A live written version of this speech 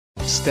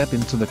Step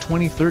into the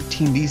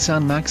 2013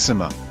 Nissan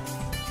Maxima.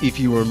 If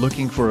you are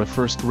looking for a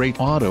first-rate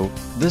auto,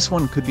 this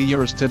one could be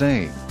yours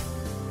today.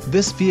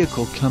 This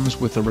vehicle comes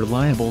with a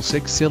reliable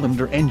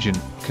 6-cylinder engine,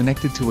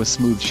 connected to a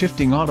smooth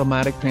shifting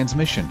automatic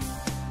transmission.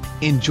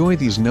 Enjoy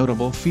these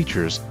notable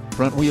features: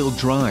 front-wheel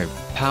drive,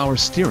 power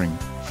steering,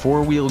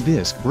 4-wheel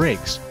disc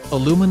brakes,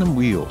 aluminum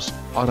wheels,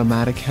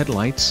 automatic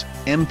headlights,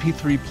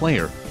 MP3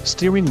 player,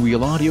 steering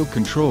wheel audio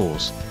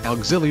controls,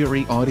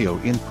 auxiliary audio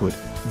input,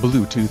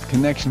 Bluetooth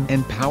connection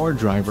and power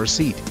driver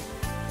seat.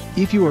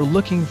 If you are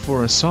looking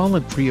for a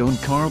solid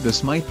pre-owned car,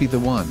 this might be the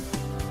one.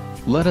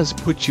 Let us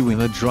put you in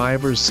the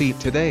driver's seat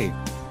today.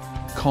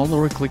 Call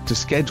or click to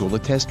schedule a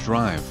test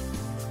drive.